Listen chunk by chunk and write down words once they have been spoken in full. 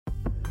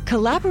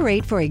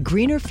Collaborate for a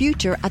greener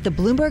future at the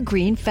Bloomberg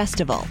Green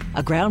Festival,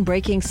 a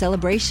groundbreaking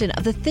celebration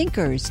of the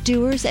thinkers,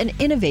 doers, and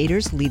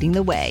innovators leading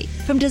the way.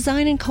 From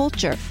design and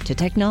culture to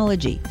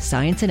technology,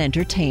 science, and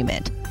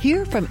entertainment.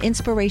 Hear from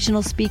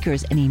inspirational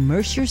speakers and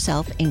immerse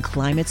yourself in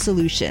climate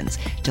solutions.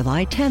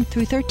 July 10th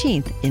through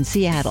 13th in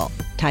Seattle.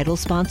 Title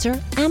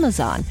sponsor,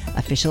 Amazon.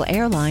 Official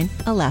airline,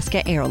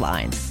 Alaska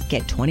Airlines.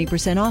 Get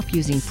 20% off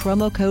using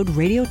promo code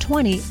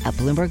radio20 at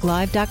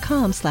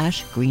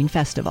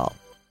BloombergLive.com/greenfestival.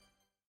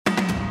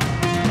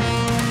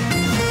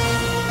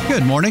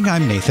 Good morning,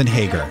 I'm Nathan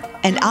Hager.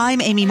 And I'm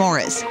Amy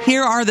Morris.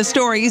 Here are the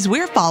stories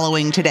we're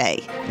following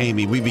today.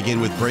 Amy, we begin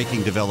with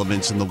breaking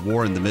developments in the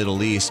war in the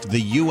Middle East.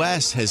 The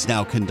U.S. has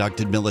now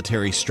conducted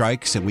military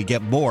strikes, and we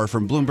get more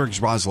from Bloomberg's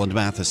Rosalind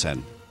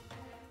Matheson.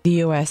 The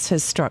U.S.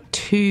 has struck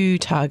 2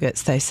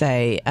 targets, they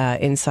say,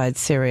 inside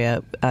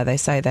Syria. They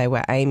say they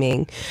were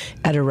aiming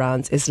at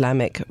Iran's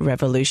Islamic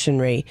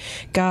Revolutionary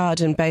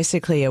Guard, and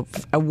basically a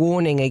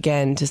warning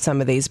again to some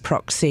of these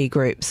proxy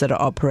groups that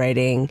are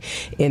operating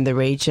in the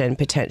region,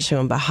 potentially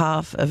on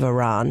behalf of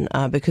Iran,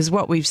 because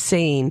what we've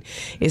seen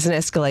is an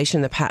escalation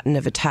in the pattern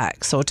of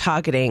attacks or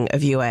targeting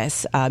of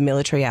U.S.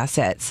 military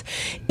assets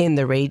in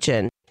the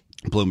region.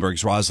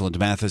 Bloomberg's Rosalind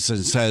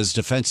Matheson says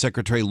Defense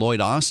Secretary Lloyd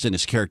Austin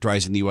is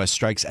characterizing the U.S.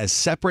 strikes as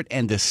separate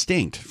and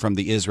distinct from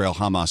the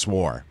Israel-Hamas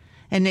war.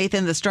 And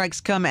Nathan, the strikes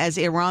come as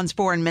Iran's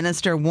foreign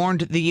minister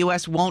warned the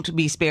U.S. won't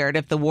be spared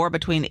if the war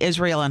between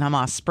Israel and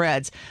Hamas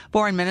spreads.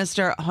 Foreign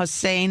Minister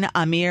Hossein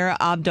Amir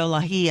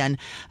Abdollahian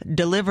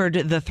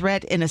delivered the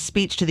threat in a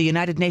speech to the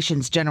United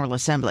Nations General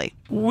Assembly.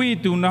 We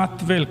do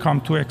not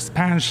welcome to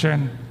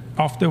expansion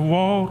of the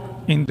war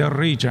in the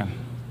region,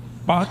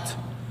 but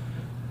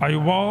I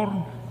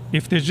warn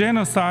if the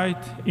genocide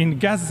in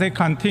Gaza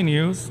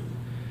continues,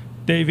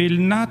 they will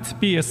not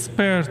be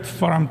spared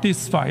from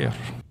this fire.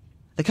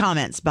 The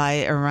comments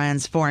by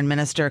Iran's foreign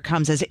minister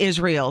comes as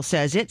Israel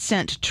says it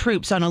sent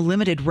troops on a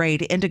limited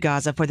raid into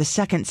Gaza for the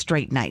second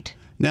straight night.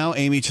 Now,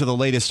 Amy, to the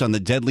latest on the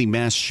deadly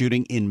mass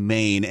shooting in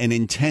Maine. An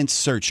intense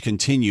search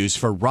continues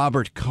for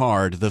Robert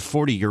Card, the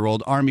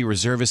 40-year-old Army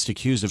reservist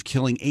accused of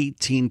killing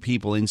 18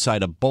 people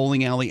inside a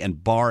bowling alley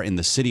and bar in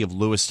the city of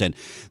Lewiston.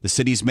 The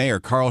city's mayor,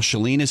 Carl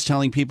Schelin, is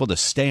telling people to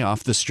stay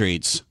off the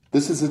streets.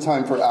 This is a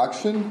time for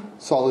action,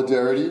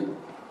 solidarity,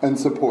 and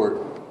support.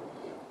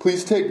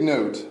 Please take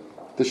note.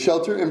 The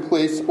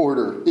shelter-in-place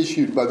order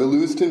issued by the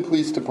Lewiston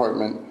Police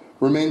Department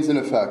remains in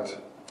effect.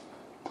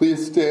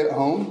 Please stay at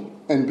home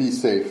and be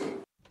safe.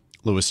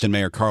 Lewiston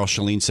Mayor Carl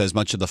Schelin says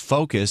much of the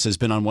focus has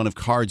been on one of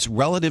Card's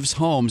relatives'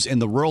 homes in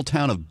the rural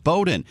town of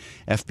Bowdoin.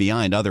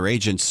 FBI and other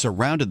agents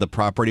surrounded the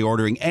property,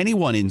 ordering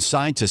anyone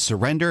inside to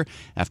surrender.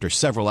 After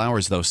several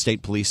hours, though,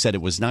 state police said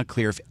it was not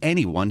clear if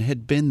anyone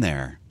had been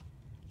there.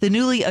 The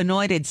newly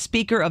anointed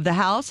Speaker of the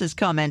House is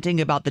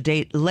commenting about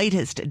the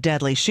latest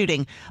deadly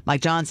shooting. Mike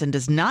Johnson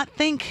does not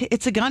think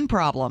it's a gun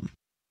problem.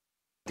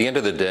 At the end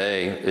of the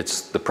day,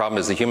 the problem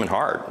is the human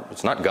heart.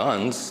 It's not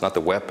guns, it's not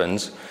the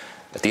weapons.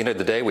 At the end of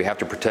the day, we have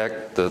to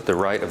protect the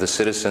right of the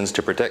citizens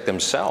to protect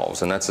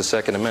themselves, and that's the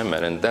Second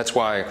Amendment. And that's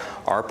why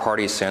our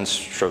party stands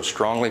so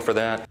strongly for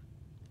that.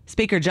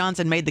 Speaker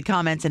Johnson made the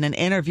comments in an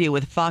interview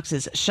with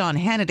Fox's Sean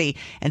Hannity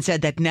and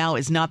said that now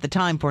is not the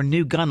time for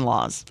new gun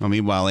laws. Well,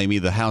 meanwhile, Amy,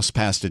 the House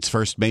passed its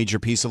first major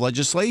piece of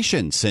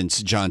legislation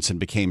since Johnson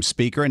became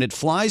Speaker, and it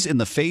flies in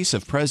the face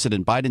of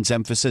President Biden's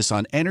emphasis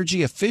on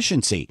energy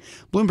efficiency.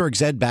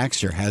 Bloomberg's Ed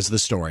Baxter has the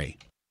story.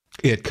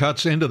 It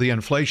cuts into the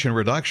Inflation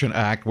Reduction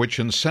Act, which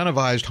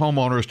incentivized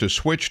homeowners to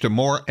switch to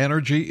more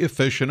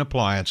energy-efficient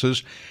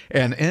appliances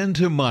and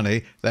into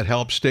money that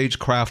helps states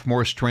craft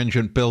more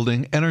stringent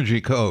building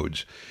energy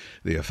codes.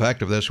 The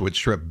effect of this would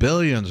strip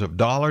billions of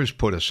dollars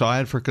put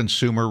aside for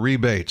consumer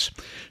rebates.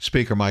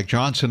 Speaker Mike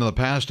Johnson in the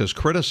past has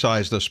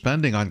criticized the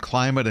spending on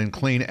climate and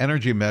clean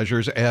energy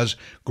measures as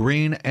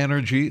green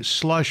energy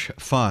slush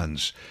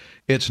funds.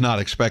 It's not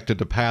expected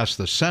to pass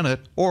the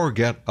Senate or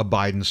get a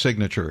Biden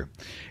signature.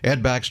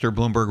 Ed Baxter,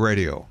 Bloomberg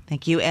Radio.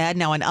 Thank you, Ed.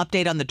 Now, an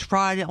update on the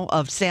trial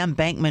of Sam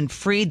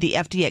Bankman-Fried. The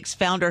FTX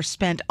founder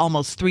spent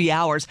almost 3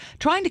 hours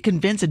trying to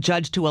convince a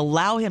judge to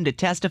allow him to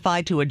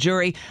testify to a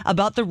jury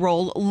about the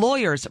role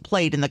lawyers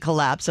played in the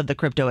collapse of the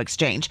crypto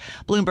exchange.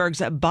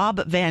 Bloomberg's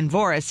Bob Van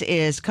Voris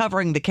is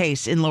covering the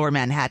case in Lower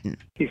Manhattan.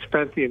 He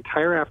spent the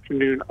entire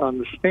afternoon on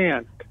the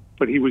stand,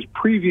 but he was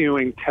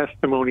previewing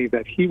testimony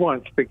that he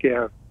wants to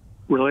give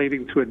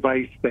relating to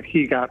advice that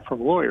he got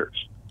from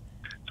lawyers.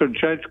 So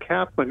Judge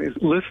Kaplan is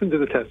listened to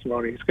the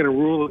testimony. He's going to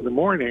rule in the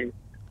morning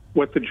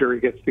what the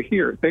jury gets to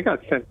hear. They got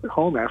sent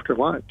home after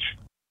lunch.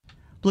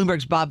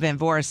 Bloomberg's Bob Van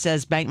Voris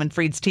says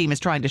Bankman-Fried's team is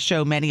trying to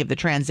show many of the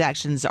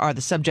transactions are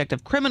the subject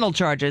of criminal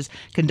charges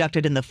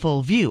conducted in the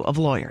full view of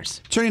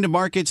lawyers. Turning to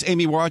markets,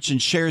 Amy, we're watching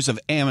shares of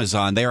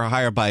Amazon. They are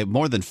higher by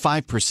more than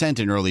 5%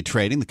 in early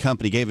trading. The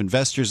company gave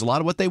investors a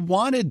lot of what they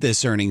wanted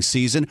this earnings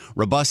season: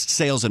 robust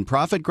sales and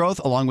profit growth,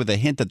 along with a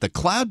hint that the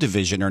cloud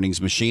division earnings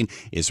machine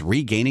is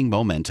regaining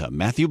momentum.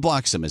 Matthew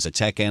Bloxham is a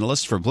tech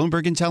analyst for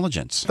Bloomberg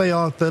Intelligence. They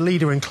are the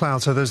leader in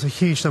cloud, so there's a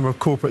huge number of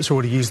corporates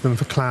already using them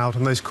for cloud,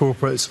 and those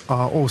corporates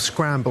are all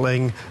scrambling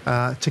scrambling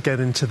to get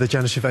into the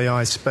generative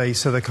AI space,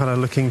 so they're kind of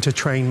looking to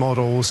train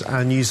models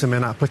and use them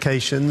in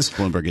applications.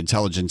 Bloomberg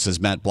Intelligence's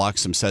Matt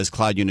Bloxham says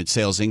cloud unit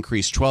sales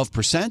increased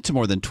 12% to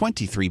more than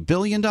 $23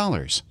 billion.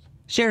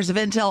 Shares of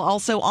Intel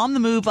also on the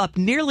move, up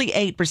nearly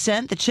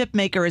 8%. The chip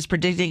maker is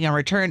predicting a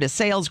return to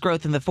sales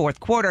growth in the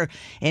fourth quarter.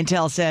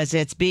 Intel says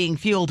it's being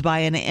fueled by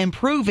an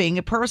improving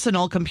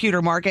personal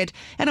computer market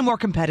and a more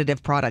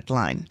competitive product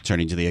line.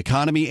 Turning to the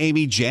economy,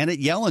 Amy, Janet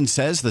Yellen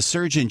says the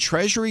surge in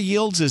Treasury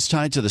yields is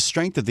tied to the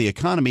strength of the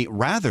economy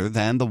rather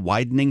than the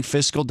widening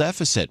fiscal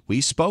deficit. We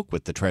spoke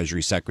with the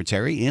Treasury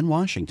Secretary in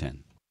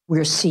Washington.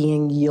 We're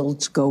seeing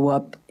yields go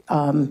up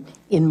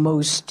in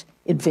most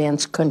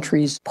advanced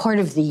countries. Part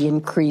of the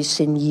increase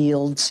in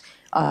yields,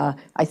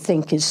 I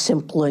think, is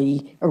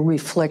simply a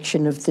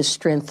reflection of the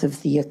strength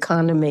of the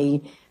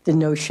economy, the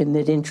notion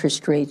that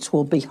interest rates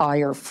will be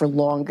higher for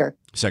longer.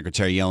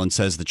 Secretary Yellen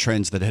says the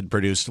trends that had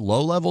produced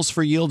low levels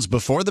for yields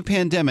before the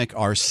pandemic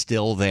are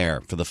still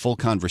there. For the full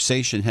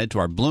conversation, head to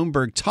our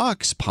Bloomberg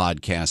Talks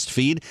podcast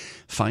feed.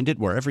 Find it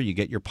wherever you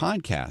get your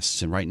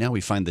podcasts. And right now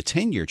we find the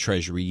 10-year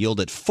Treasury yield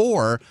at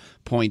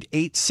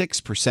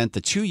 4.86%.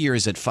 The 2-year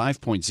is at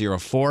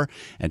 5.04%.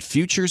 And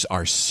futures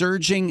are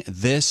surging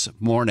this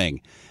morning.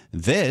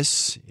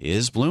 This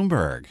is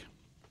Bloomberg.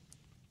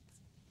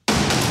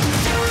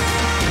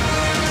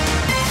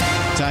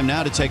 Time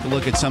now to take a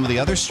look at some of the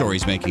other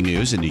stories making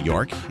news in New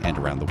York and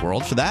around the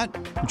world. For that,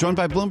 I'm joined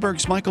by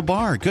Bloomberg's Michael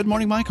Barr. Good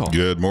morning, Michael.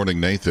 Good morning,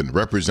 Nathan.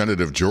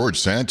 Representative George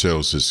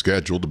Santos is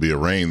scheduled to be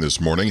arraigned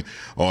this morning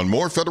on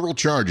more federal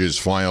charges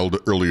filed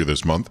earlier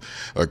this month.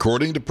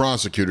 According to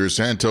prosecutors,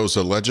 Santos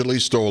allegedly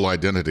stole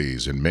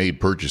identities and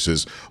made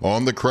purchases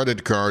on the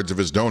credit cards of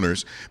his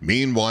donors.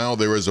 Meanwhile,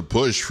 there is a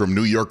push from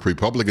New York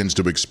Republicans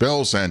to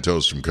expel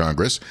Santos from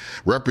Congress.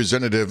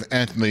 Representative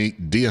Anthony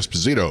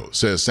D'Esposito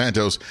says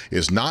Santos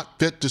is not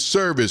fit to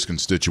serve his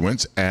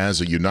constituents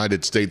as a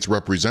United States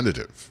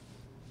representative.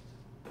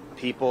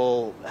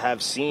 People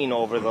have seen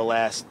over the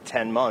last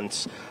 10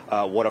 months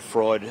what a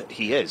fraud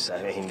he is.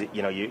 I mean,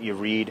 you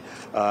read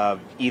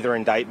either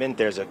indictment,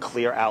 there's a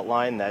clear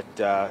outline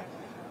that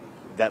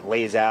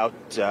lays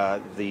out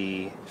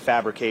the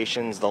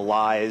fabrications, the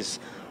lies,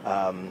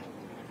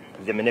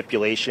 the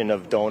manipulation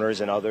of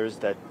donors and others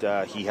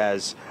that he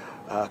has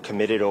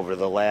committed over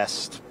the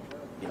last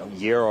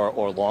year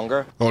or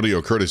longer. Audio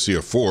courtesy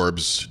of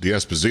Forbes.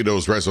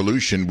 D'Esposito's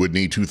resolution would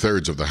need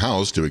 2/3 of the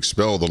House to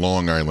expel the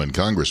Long Island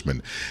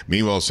congressman.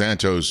 Meanwhile,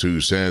 Santos, who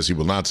says he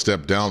will not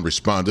step down,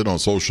 responded on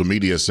social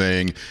media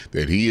saying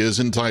that he is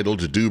entitled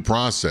to due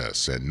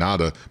process and not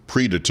a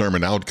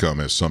predetermined outcome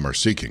as some are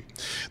seeking.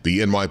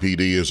 The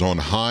NYPD is on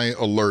high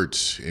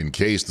alert in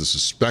case the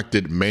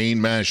suspected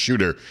Maine mass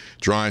shooter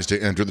tries to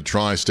enter the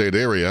tri-state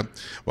area.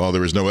 While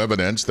there is no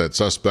evidence that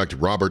suspect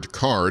Robert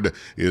Card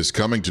is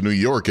coming to New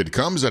York, it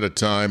comes at a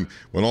time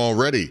when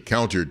already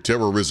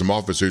counter-terrorism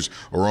officers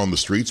are on the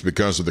streets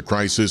because of the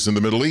crisis in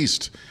the Middle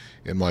East.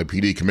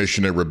 NYPD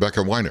Commissioner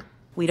Rebecca Weiner.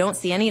 We don't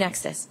see any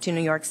nexus to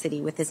New York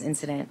City with this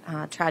incident,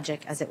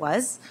 tragic as it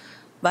was.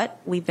 But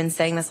we've been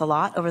saying this a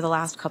lot over the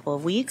last couple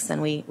of weeks,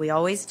 and we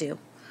always do.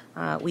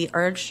 We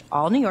urge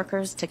all New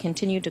Yorkers to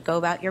continue to go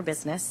about your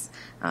business,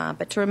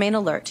 but to remain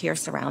alert to your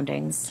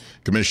surroundings.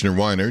 Commissioner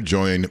Weiner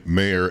joined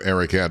Mayor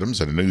Eric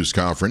Adams at a news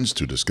conference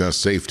to discuss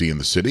safety in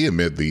the city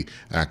amid the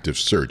active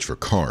search for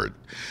Card.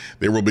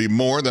 There will be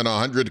more than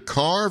 100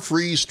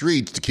 car-free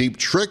streets to keep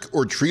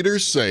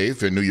trick-or-treaters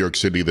safe in New York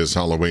City this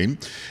Halloween.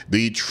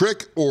 The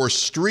Trick or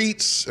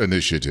Streets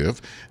initiative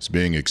is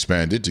being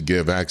expanded to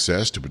give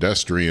access to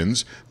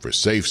pedestrians for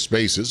safe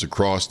spaces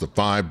across the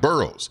 5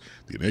 boroughs.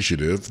 The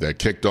initiative that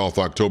kicked off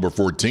October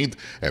 14th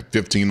at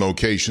 15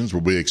 locations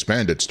will be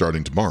expanded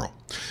starting tomorrow.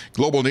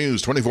 Global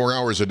news 24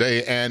 hours a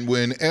day and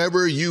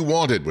whenever you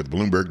want it with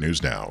Bloomberg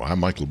News Now. I'm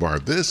Michael Barr.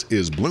 This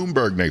is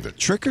Bloomberg, Nathan.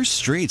 Trick or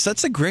Streets.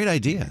 That's a great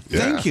idea. Yeah,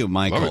 Thank you,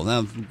 Michael.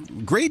 love Now,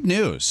 great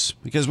news,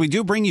 because we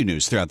do bring you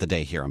news throughout the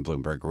day here on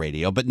Bloomberg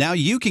Radio. But now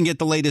you can get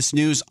the latest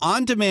news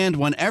on demand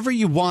whenever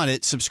you want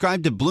it.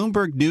 Subscribe to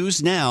Bloomberg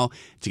News Now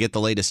to get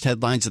the latest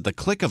headlines at the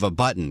click of a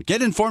button.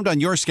 Get informed on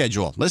your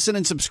schedule. Listen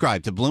and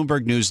subscribe to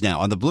Bloomberg News Now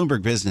on the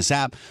Bloomberg Business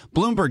app,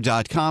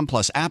 Bloomberg.com,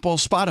 plus Apple,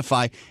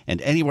 Spotify,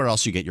 and anywhere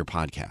else you get your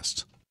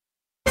podcasts.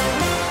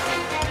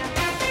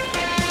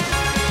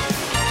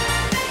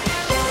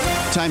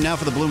 Time now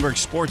for the Bloomberg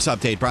Sports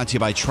Update, brought to you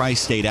by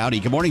Tri-State Audi.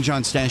 Good morning,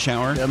 John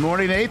Stashauer. Good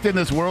morning, Nathan.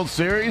 This World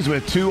Series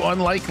with two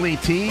unlikely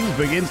teams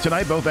begins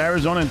tonight. Both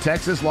Arizona and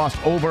Texas lost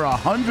over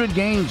 100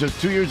 games just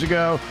 2 years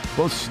ago.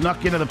 Both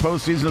snuck into the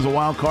postseason as a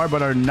wild card,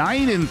 but are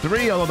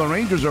 9-3, although the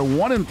Rangers are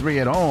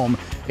 1-3 at home,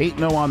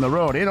 8-0 on the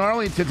road. In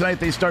Arlington tonight,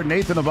 they start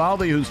Nathan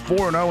Eovaldi, who's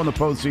 4-0 in the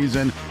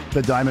postseason.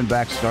 The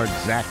Diamondbacks start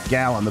Zach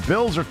Gallen. The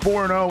Bills are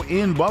 4-0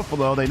 in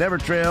Buffalo. They never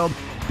trailed,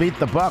 beat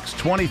the Bucks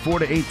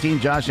 24-18.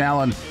 Josh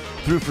Allen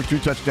threw for 2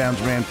 touchdowns,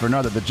 ran for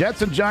another. The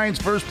Jets and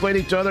Giants first played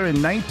each other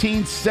in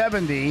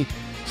 1970.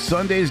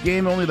 Sunday's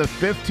game, only the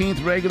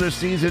 15th regular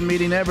season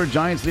meeting ever.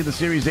 Giants lead the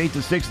series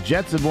 8-6.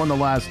 Jets have won the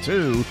last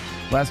 2.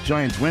 Last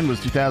Giants win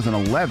was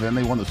 2011.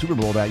 They won the Super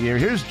Bowl that year.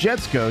 Here's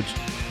Jets coach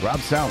Rob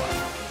Saleh.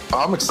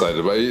 I'm excited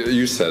about it.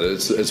 You said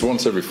it. It's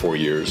once every 4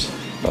 years.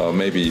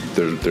 Maybe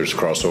there's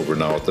crossover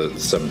now at the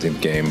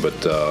 17th game,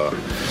 but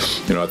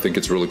I think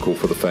it's really cool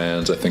for the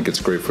fans. I think it's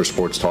great for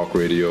sports talk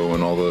radio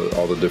and all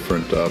the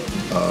different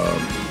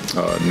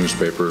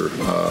newspaper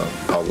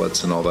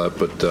outlets and all that.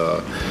 But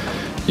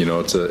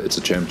it's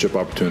a championship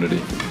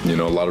opportunity. A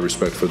lot of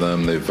respect for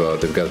them. They've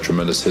got a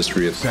tremendous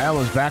history.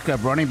 Salah's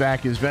backup running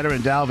back is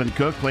veteran Dalvin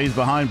Cook, plays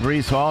behind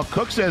Breece Hall.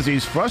 Cook says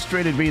he's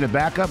frustrated being a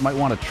backup, might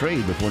want to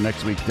trade before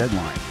next week's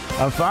deadline.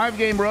 A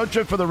 5-game road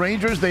trip for the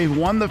Rangers. They've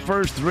won the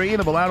first 3 and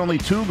have allowed only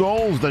 2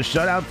 goals. The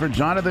shutout for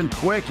Jonathan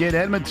Quick in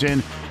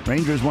Edmonton.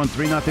 Rangers won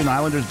 3-0.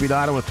 Islanders beat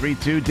Ottawa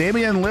 3-2.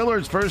 Damian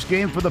Lillard's first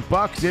game for the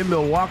Bucks in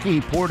Milwaukee.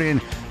 He poured in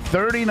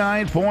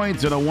 39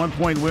 points in a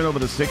 1-point win over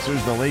the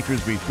Sixers. The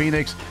Lakers beat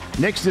Phoenix.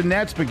 Knicks and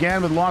Nets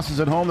began with losses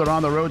at home. They're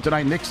on the road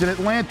tonight. Knicks in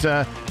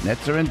Atlanta.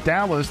 Nets are in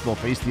Dallas. They'll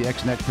face the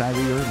ex-Net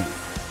Kyrie Irving.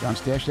 John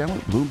Stash down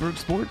with Bloomberg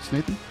Sports.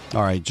 Nathan?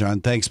 All right,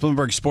 John, thanks.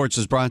 Bloomberg Sports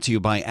is brought to you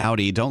by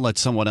Audi. Don't let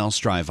someone else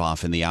drive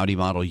off in the Audi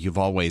model you've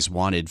always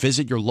wanted.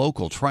 Visit your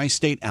local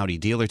tri-state Audi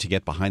dealer to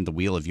get behind the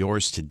wheel of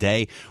yours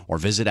today, or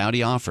visit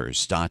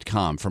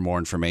AudiOffers.com for more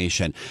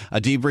information.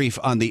 A debrief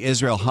on the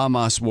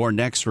Israel-Hamas war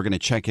next. We're going to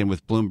check in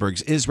with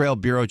Bloomberg's Israel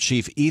Bureau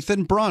Chief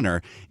Ethan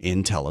Bronner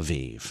in Tel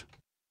Aviv.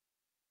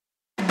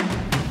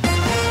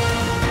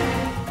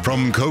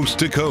 From coast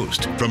to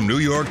coast, from New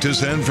York to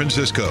San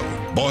Francisco,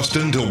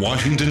 Boston to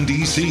Washington,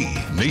 D.C.,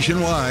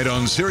 nationwide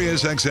on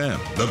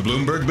SiriusXM, the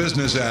Bloomberg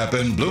Business app,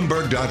 and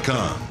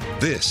Bloomberg.com.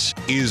 This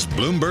is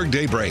Bloomberg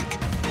Daybreak.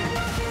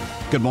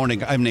 Good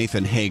morning. I'm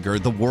Nathan Hager.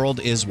 The world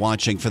is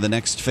watching for the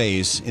next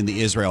phase in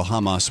the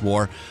Israel-Hamas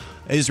war.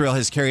 Israel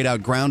has carried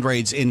out ground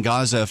raids in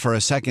Gaza for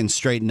a second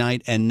straight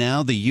night, and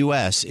now the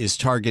U.S. is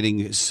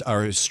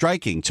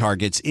striking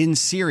targets in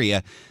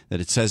Syria that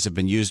it says have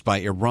been used by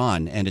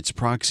Iran and its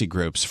proxy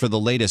groups. For the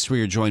latest,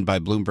 we are joined by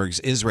Bloomberg's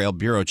Israel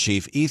Bureau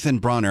Chief Ethan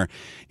Bronner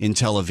in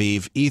Tel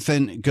Aviv.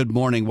 Ethan, good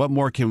morning. What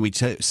more can we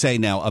say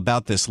now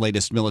about this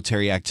latest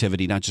military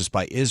activity, not just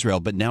by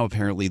Israel, but now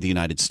apparently the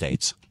United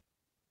States?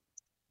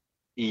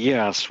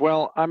 Yes.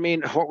 Well, I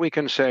mean, what we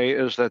can say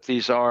is that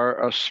these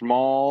are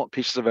small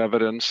pieces of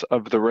evidence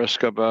of the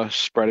risk of a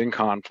spreading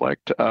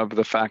conflict, of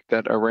the fact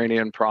that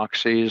Iranian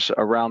proxies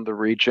around the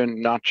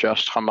region, not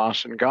just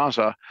Hamas and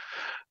Gaza,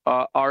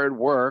 are at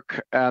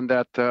work, and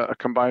that a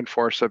combined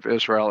force of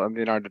Israel and the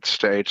United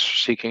States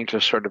seeking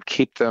to sort of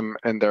keep them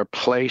in their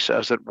place,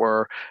 as it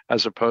were,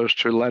 as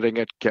opposed to letting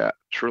it get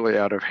truly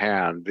out of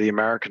hand. The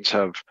Americans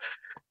have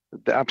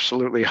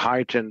absolutely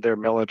heightened their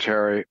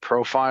military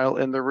profile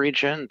in the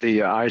region.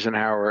 The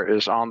Eisenhower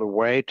is on the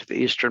way to the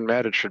Eastern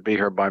Med. It should be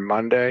here by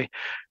Monday.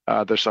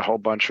 There's a whole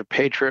bunch of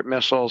Patriot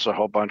missiles, a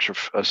whole bunch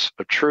of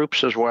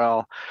troops as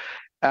well.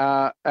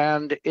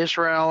 And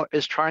Israel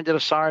is trying to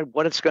decide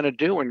what it's going to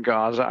do in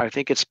Gaza. I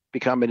think it's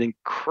become an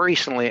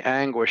increasingly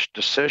anguished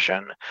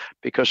decision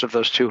because of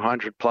those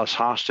 200-plus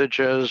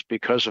hostages,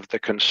 because of the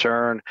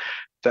concern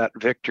that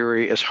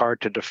victory is hard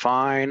to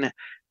define,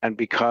 and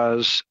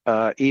because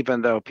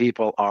even though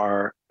people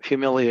are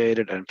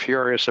humiliated and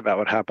furious about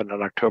what happened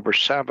on October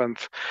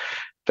 7th,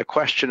 the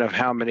question of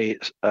how many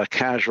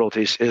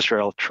casualties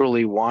Israel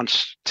truly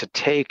wants to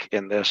take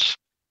in this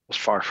is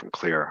far from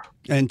clear.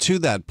 And to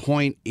that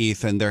point,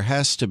 Ethan, there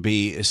has to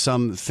be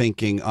some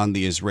thinking on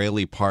the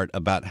Israeli part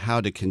about how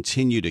to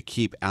continue to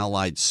keep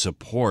Allied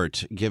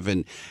support,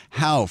 given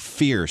how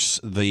fierce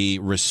the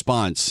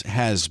response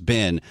has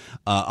been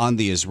on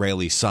the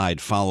Israeli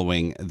side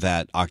following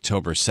that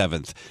October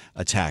 7th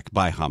attack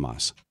by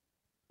Hamas.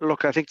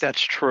 Look, I think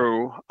that's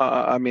true.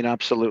 I mean,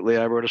 absolutely.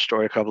 I wrote a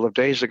story a couple of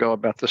days ago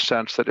about the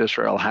sense that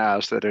Israel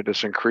has that it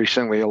is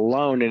increasingly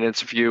alone in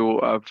its view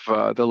of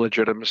the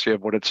legitimacy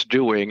of what it's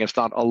doing. It's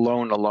not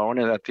alone,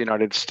 and that the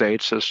United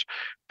States has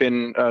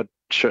been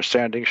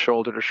standing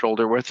shoulder to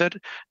shoulder with it.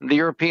 The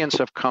Europeans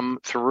have come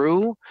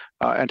through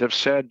and have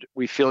said,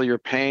 we feel your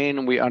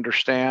pain, we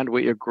understand,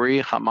 we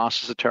agree,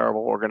 Hamas is a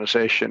terrible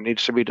organization,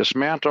 needs to be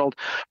dismantled.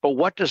 But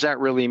what does that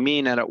really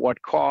mean, and at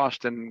what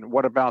cost? And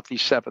what about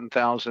these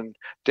 7,000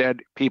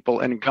 dead people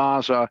in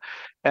Gaza?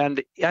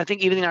 And I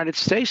think even the United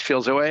States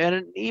feels that way,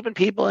 and even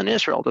people in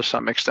Israel to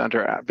some extent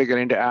are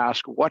beginning to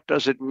ask, what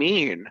does it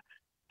mean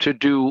to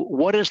do,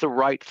 what is the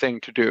right thing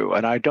to do?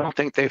 And I don't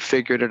think they've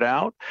figured it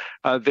out.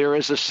 There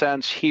is a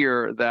sense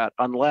here that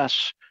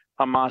unless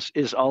Hamas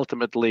is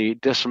ultimately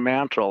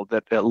dismantled,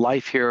 that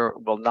life here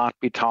will not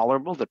be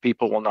tolerable, that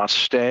people will not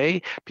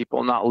stay, people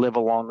will not live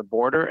along the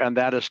border, and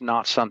that is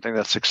not something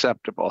that's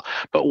acceptable.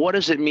 But what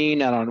does it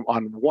mean, and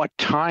on what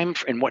time,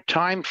 in what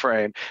time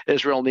frame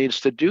Israel needs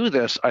to do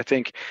this, I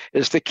think,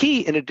 is the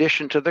key, in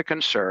addition to the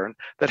concern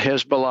that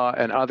Hezbollah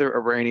and other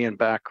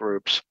Iranian-backed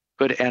groups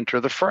could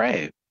enter the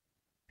fray.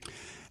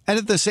 And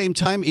at the same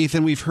time,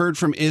 Ethan, we've heard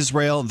from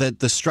Israel that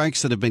the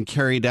strikes that have been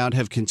carried out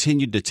have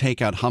continued to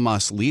take out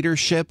Hamas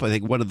leadership. I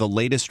think one of the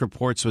latest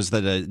reports was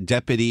that a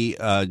deputy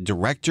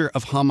director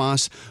of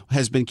Hamas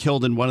has been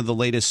killed in one of the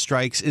latest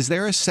strikes. Is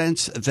there a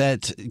sense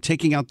that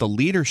taking out the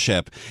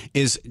leadership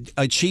is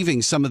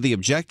achieving some of the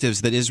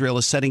objectives that Israel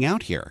is setting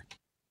out here?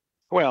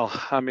 Well,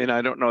 I mean,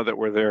 I don't know that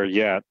we're there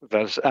yet.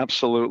 That's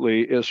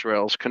absolutely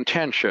Israel's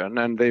contention.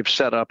 And they've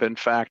set up, in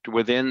fact,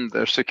 within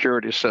the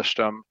security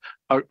system,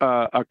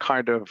 a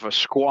kind of a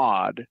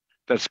squad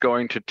that's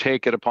going to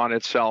take it upon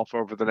itself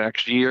over the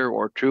next year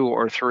or two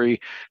or three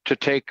to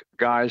take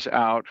guys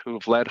out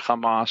who've led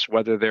Hamas,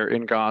 whether they're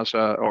in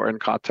Gaza or in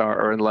Qatar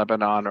or in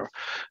Lebanon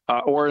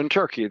or in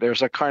Turkey.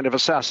 There's a kind of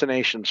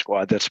assassination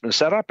squad that's been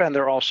set up, and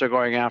they're also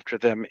going after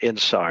them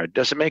inside.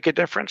 Does it make a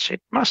difference?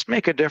 It must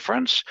make a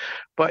difference.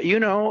 But, you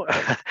know,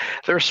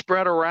 they're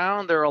spread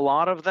around. There are a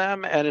lot of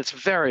them, and it's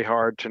very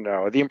hard to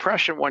know. The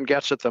impression one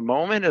gets at the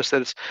moment is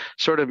that it's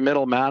sort of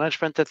middle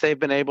management that they've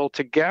been able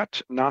to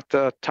get, not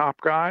the top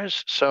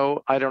guys.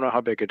 So I don't know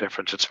how big a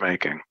difference it's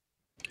making.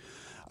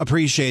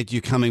 Appreciate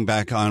you coming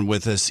back on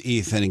with us,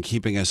 Ethan, and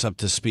keeping us up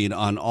to speed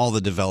on all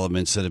the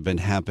developments that have been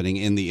happening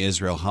in the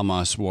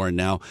Israel-Hamas war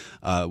now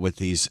with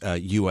these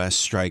U.S.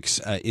 strikes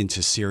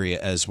into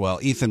Syria as well.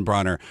 Ethan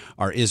Bronner,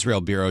 our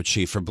Israel bureau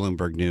chief for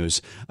Bloomberg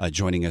News,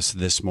 joining us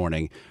this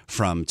morning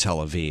from Tel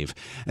Aviv.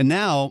 And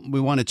now we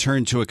want to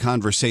turn to a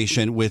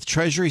conversation with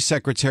Treasury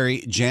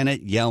Secretary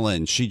Janet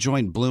Yellen. She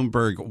joined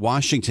Bloomberg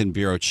Washington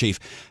bureau chief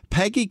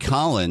Peggy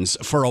Collins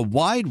for a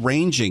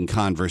wide-ranging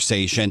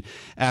conversation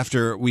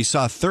after we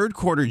saw third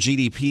quarter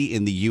GDP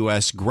in the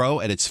U.S.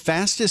 grow at its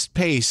fastest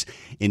pace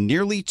in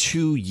nearly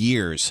 2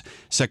 years.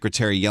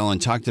 Secretary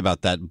Yellen talked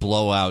about that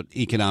blowout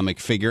economic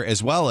figure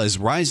as well as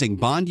rising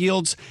bond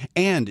yields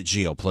and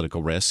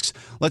geopolitical risks.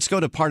 Let's go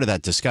to part of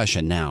that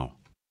discussion now.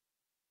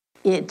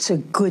 It's a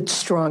good,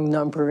 strong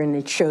number, and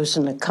it shows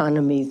an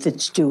economy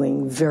that's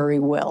doing very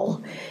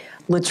well.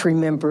 Let's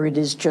remember it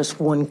is just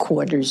one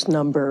quarter's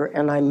number,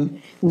 and I'm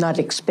not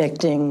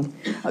expecting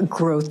a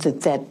growth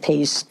at that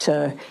pace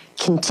to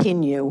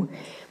continue.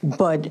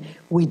 But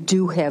we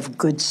do have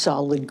good,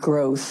 solid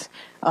growth.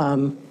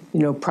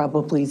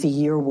 Probably the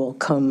year will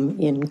come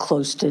in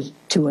close to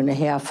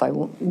 2.5. I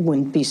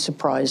wouldn't be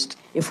surprised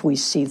if we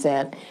see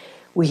that.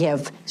 We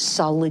have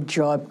solid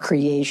job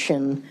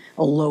creation,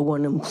 a low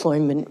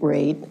unemployment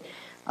rate,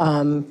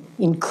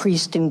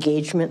 increased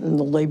engagement in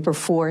the labor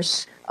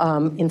force.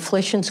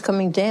 Inflation's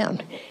coming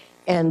down,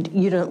 and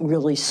you don't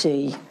really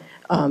see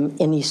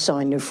any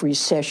sign of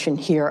recession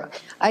here.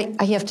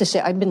 I have to say,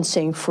 I've been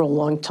saying for a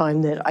long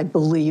time that I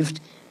believed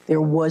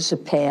there was a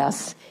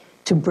path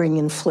to bring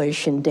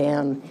inflation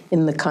down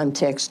in the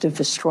context of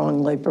a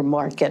strong labor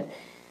market.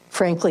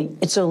 Frankly,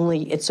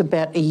 it's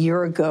about a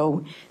year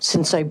ago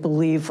since I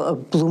believe a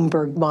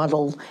Bloomberg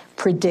model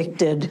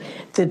predicted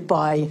that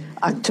by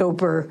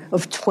October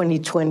of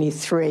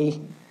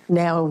 2023,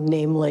 now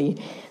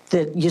namely,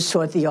 that you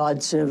saw the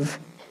odds of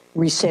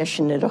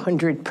recession at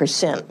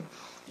 100%.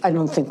 I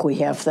don't think we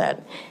have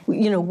that.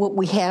 What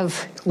we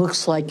have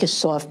looks like a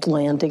soft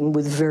landing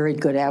with very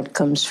good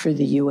outcomes for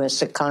the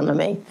U.S.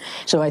 economy.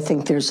 So I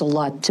think there's a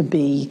lot to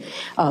be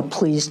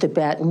pleased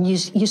about. And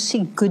you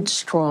see good,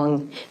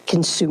 strong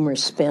consumer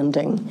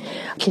spending.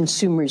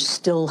 Consumers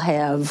still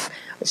have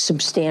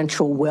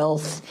substantial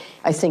wealth.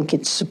 I think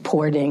it's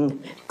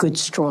supporting good,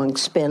 strong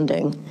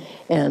spending,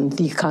 and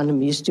the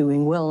economy is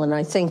doing well. And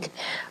I think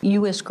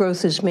U.S.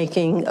 growth is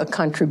making a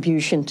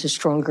contribution to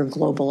stronger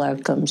global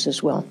outcomes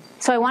as well.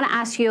 So I want to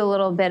ask you a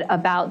little bit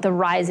about the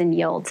rise in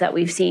yields that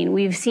we've seen.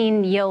 We've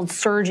seen yields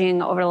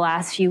surging over the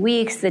last few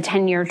weeks. The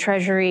 10-year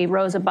Treasury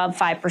rose above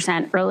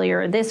 5%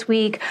 earlier this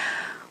week.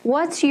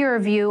 What's your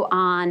view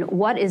on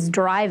what is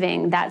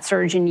driving that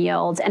surge in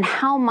yields, and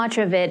how much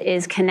of it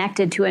is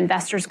connected to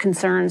investors'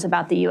 concerns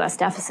about the U.S.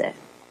 deficit?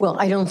 Well,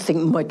 I don't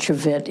think much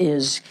of it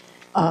is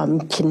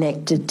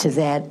connected to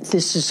that.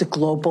 This is a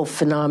global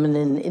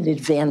phenomenon. In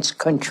advanced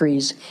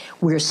countries,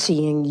 we're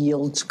seeing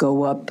yields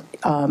go up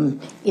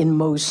in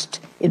most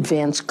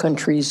advanced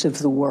countries of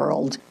the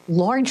world.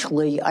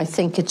 Largely, I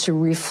think it's a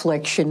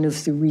reflection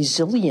of the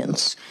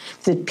resilience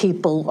that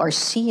people are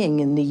seeing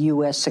in the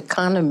U.S.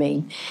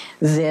 economy,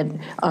 that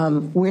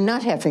we're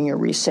not having a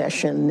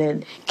recession,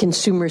 that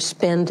consumer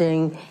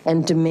spending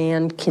and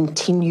demand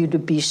continue to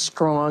be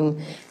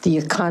strong. The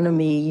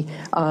economy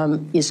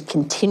is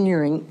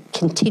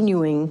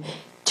continuing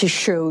to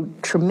show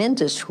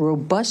tremendous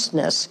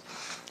robustness,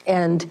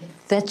 and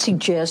that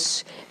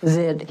suggests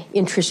that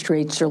interest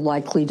rates are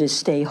likely to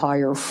stay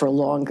higher for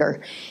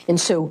longer. And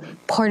so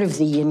part of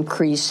the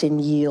increase in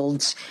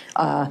yields,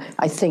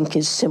 I think,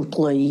 is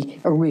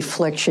simply a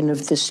reflection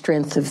of the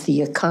strength of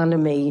the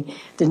economy,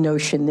 the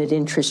notion that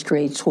interest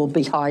rates will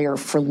be higher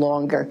for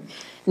longer.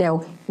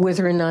 Now,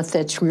 whether or not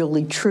that's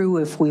really true,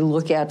 if we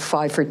look at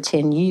 5 or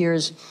 10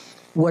 years,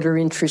 what are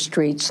interest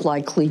rates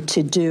likely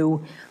to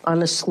do?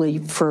 Honestly,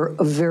 for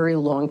a very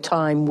long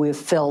time, we've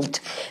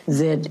felt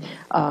that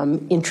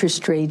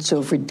interest rates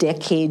over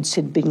decades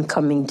had been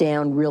coming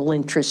down, real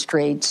interest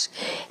rates,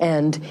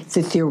 and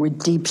that there were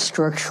deep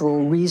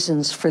structural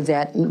reasons for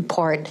that, in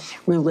part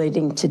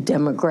relating to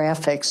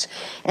demographics.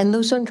 And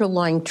those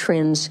underlying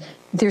trends,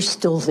 they're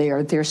still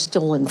there. They're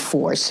still in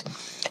force.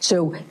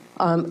 So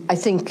I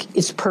think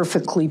it's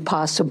perfectly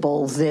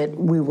possible that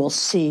we will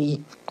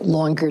see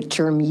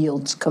longer-term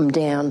yields come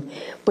down,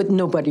 but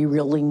nobody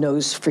really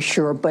knows for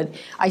sure. But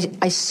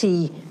I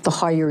see the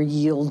higher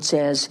yields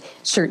as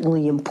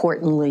certainly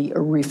importantly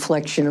a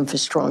reflection of a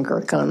stronger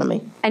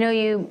economy. I know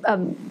you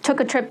took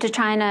a trip to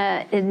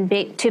China to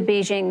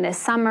Beijing this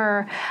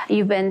summer.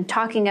 You've been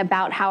talking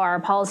about how our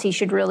policy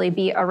should really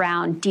be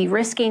around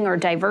de-risking or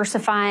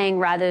diversifying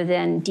rather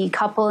than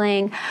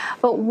decoupling.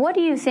 But what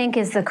do you think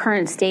is the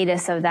current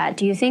status of that?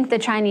 Do you think the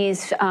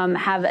Chinese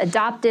have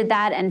adopted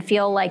that and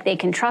feel like they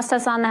can trust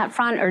us on that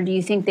front, or do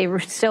you think they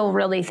still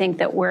really think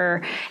that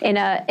we're in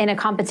a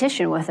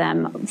competition with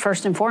them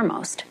first and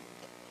foremost?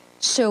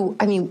 So,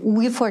 I mean,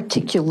 we've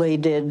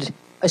articulated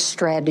a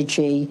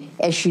strategy.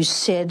 As you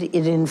said,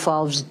 it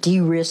involves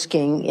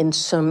de-risking in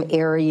some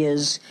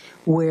areas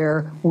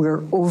where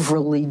we're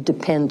overly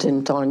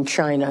dependent on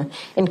China,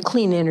 and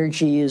clean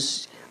energy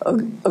is a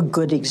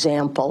good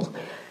example.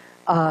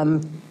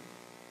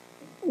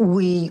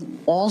 We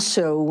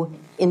also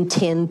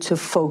intend to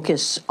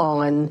focus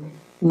on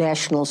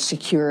national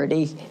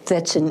security.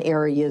 That's an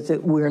area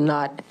that we're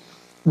not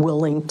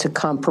willing to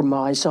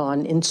compromise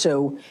on. And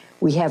so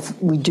we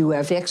do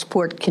have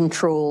export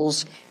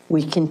controls.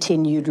 We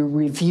continue to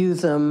review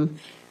them.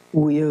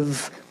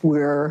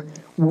 We're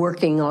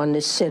working on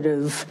a set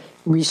of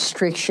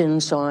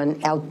restrictions on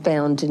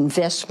outbound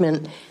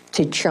investment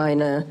to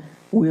China.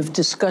 We've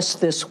discussed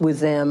this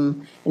with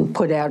them and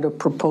put out a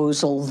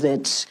proposal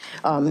that's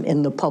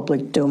in the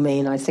public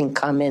domain. I think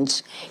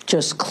comments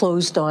just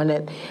closed on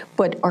it.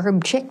 But our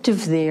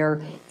objective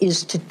there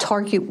is to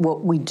target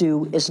what we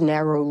do as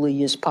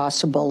narrowly as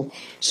possible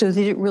so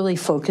that it really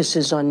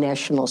focuses on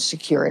national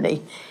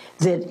security,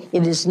 that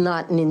it is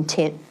not an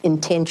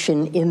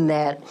intention in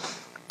that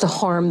to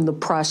harm the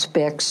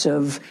prospects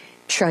of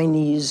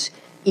Chinese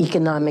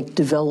economic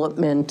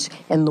development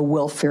and the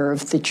welfare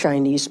of the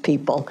Chinese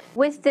people.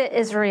 With the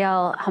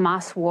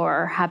Israel-Hamas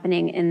war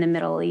happening in the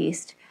Middle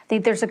East, I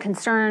think there's a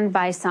concern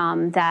by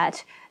some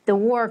that the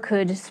war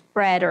could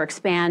spread or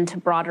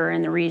expand broader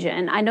in the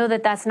region. I know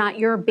that that's not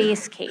your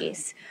base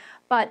case,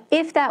 but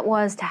if that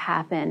was to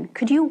happen,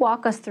 could you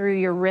walk us through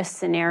your risk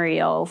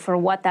scenario for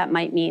what that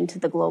might mean to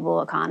the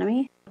global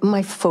economy?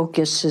 My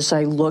focus as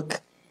I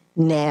look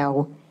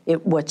now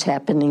at what's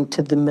happening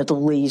to the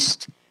Middle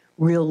East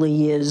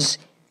really is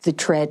the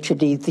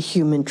tragedy, the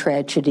human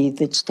tragedy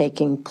that's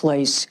taking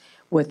place,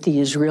 what the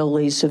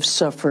Israelis have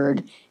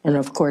suffered. And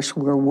of course,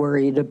 we're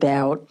worried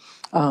about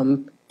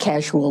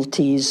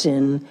casualties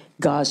in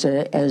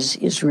Gaza as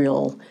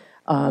Israel,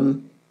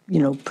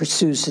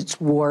 pursues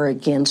its war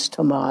against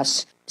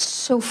Hamas.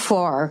 So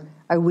far,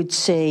 I would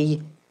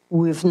say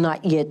we've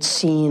not yet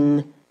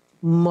seen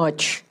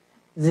much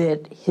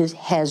that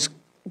has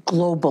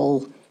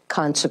global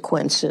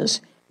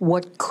consequences.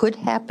 What could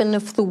happen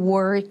if the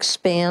war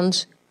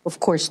expands? Of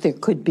course, there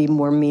could be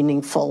more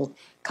meaningful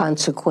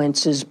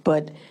consequences,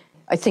 but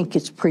I think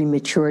it's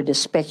premature to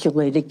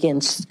speculate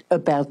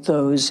about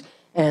those,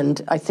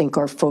 and I think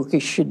our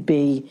focus should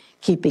be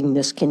keeping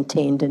this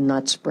contained and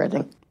not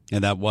spreading.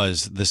 And that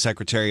was the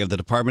Secretary of the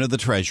Department of the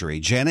Treasury,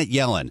 Janet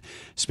Yellen,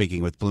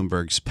 speaking with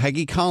Bloomberg's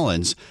Peggy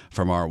Collins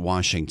from our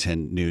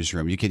Washington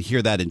newsroom. You can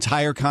hear that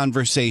entire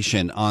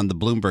conversation on the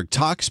Bloomberg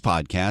Talks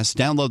podcast.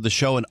 Download the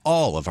show and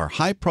all of our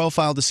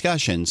high-profile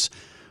discussions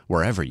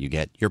wherever you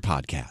get your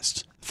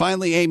podcasts.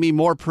 Finally, Amy,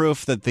 more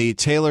proof that the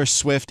Taylor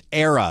Swift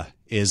era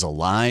is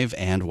alive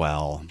and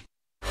well.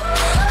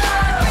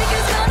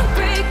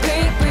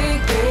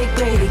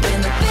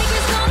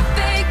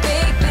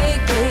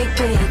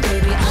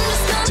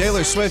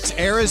 Taylor Swift's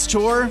Eras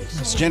Tour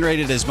has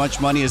generated as much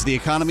money as the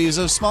economies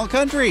of small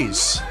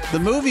countries. The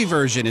movie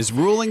version is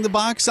ruling the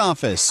box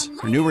office.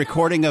 Her new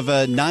recording of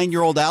a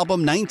 9-year-old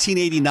album,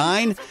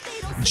 1989,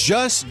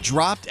 just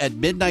dropped at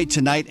midnight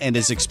tonight and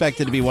is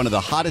expected to be one of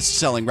the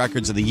hottest-selling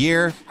records of the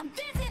year.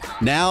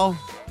 Now,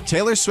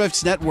 Taylor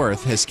Swift's net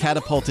worth has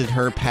catapulted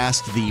her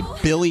past the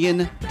 $1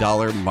 billion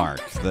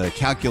mark. The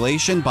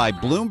calculation by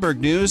Bloomberg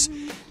News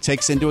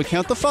takes into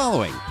account the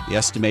following: the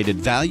estimated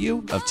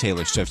value of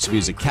Taylor Swift's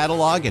music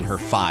catalog in her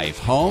 5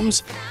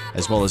 homes,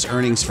 as well as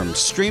earnings from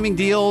streaming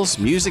deals,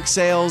 music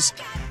sales,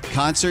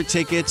 concert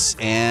tickets,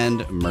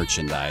 and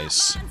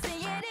merchandise.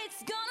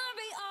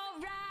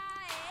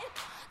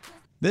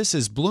 This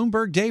is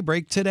Bloomberg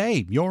Daybreak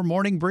Today, your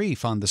morning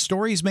brief on the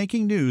stories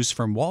making news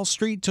from Wall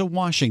Street to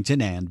Washington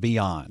and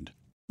beyond.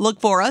 Look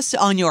for us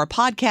on your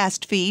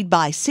podcast feed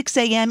by 6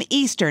 a.m.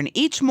 Eastern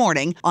each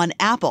morning on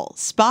Apple,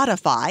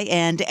 Spotify,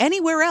 and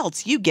anywhere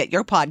else you get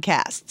your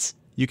podcasts.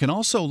 You can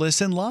also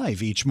listen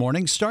live each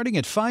morning starting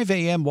at 5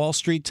 a.m. Wall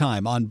Street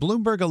time on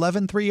Bloomberg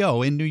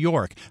 1130 in New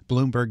York,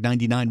 Bloomberg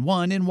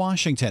 99.1 in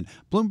Washington,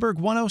 Bloomberg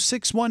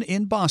 106.1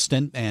 in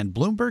Boston, and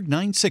Bloomberg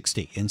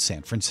 960 in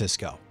San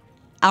Francisco.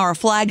 Our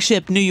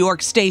flagship New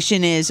York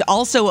station is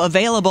also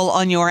available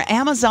on your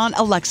Amazon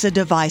Alexa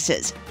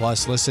devices.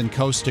 Plus, listen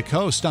coast to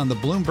coast on the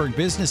Bloomberg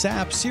Business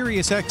app,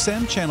 Sirius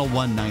XM Channel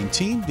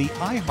 119, the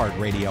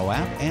iHeartRadio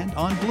app, and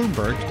on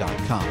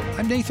Bloomberg.com.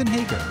 I'm Nathan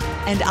Hager.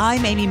 And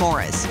I'm Amy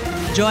Morris.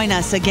 Join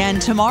us again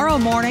tomorrow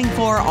morning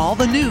for all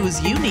the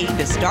news you need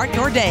to start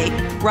your day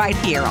right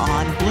here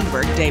on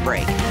Bloomberg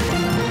Daybreak.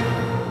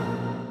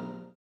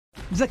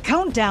 The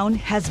countdown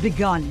has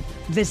begun.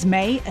 This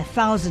May,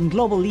 1,000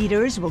 global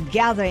leaders will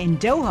gather in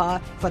Doha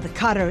for the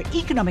Qatar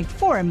Economic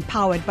Forum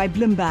powered by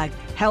Bloomberg,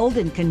 held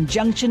in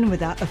conjunction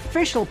with our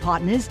official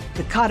partners,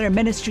 the Qatar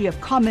Ministry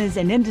of Commerce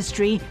and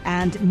Industry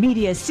and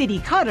Media City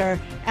Qatar,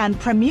 and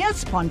premier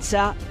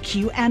sponsor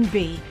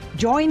QNB.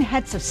 Join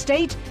heads of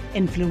state,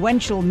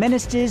 influential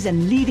ministers,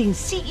 and leading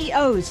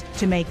CEOs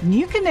to make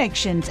new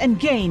connections and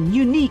gain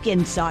unique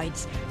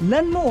insights.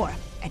 Learn more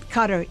at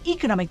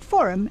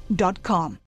QatarEconomicForum.com.